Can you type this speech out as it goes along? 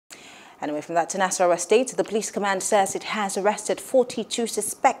And away from that, to Nasarawa State, the police command says it has arrested 42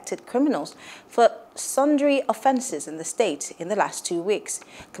 suspected criminals for sundry offences in the state in the last 2 weeks.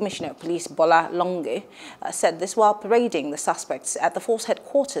 Commissioner of Police Bola Longe said this while parading the suspects at the force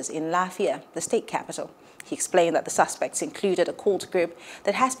headquarters in Lafia, the state capital. He explained that the suspects included a cult group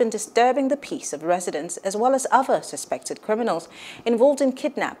that has been disturbing the peace of residents, as well as other suspected criminals involved in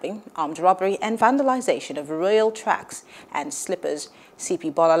kidnapping, armed robbery and vandalization of rail tracks and slippers.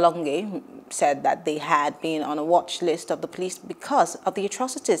 CP Bola Longe said that they had been on a watch list of the police because of the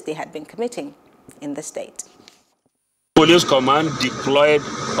atrocities they had been committing in the state. Police Command deployed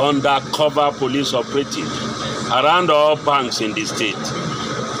undercover police operatives around all banks in the state.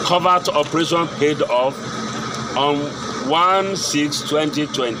 Covert operation paid off on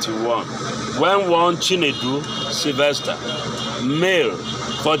 1/6/2021 when one Chinedu Sylvester, male,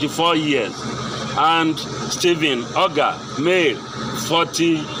 44 years, and Stephen Oga, male,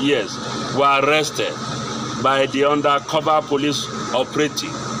 40 years, were arrested by the undercover police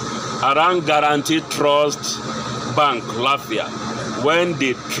operative around Guaranteed Trust Bank, Lafia, when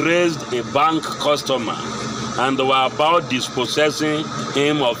they traced a bank customer and were about dispossessing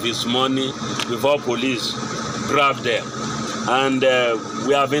him of his money before police grabbed them. And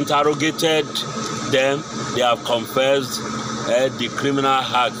we have interrogated them. They have confessed the criminal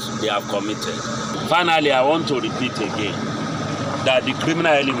acts they have committed. Finally, I want to repeat again that the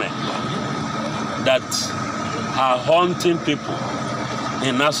criminal element that are haunting people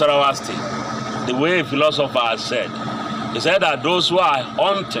in Nasarawa State, the way a philosopher has said, he said that those who are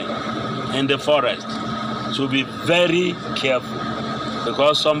hunting in the forest should be very careful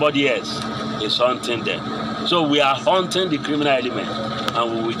because somebody else is hunting them. So we are hunting the criminal element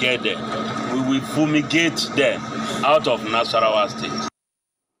and we will get them. We will fumigate them out of Nasarawa State.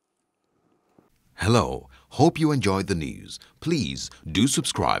 Hello, hope you enjoyed the news. Please do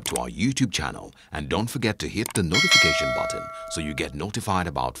subscribe to our YouTube channel and don't forget to hit the notification button so you get notified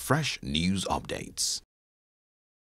about fresh news updates.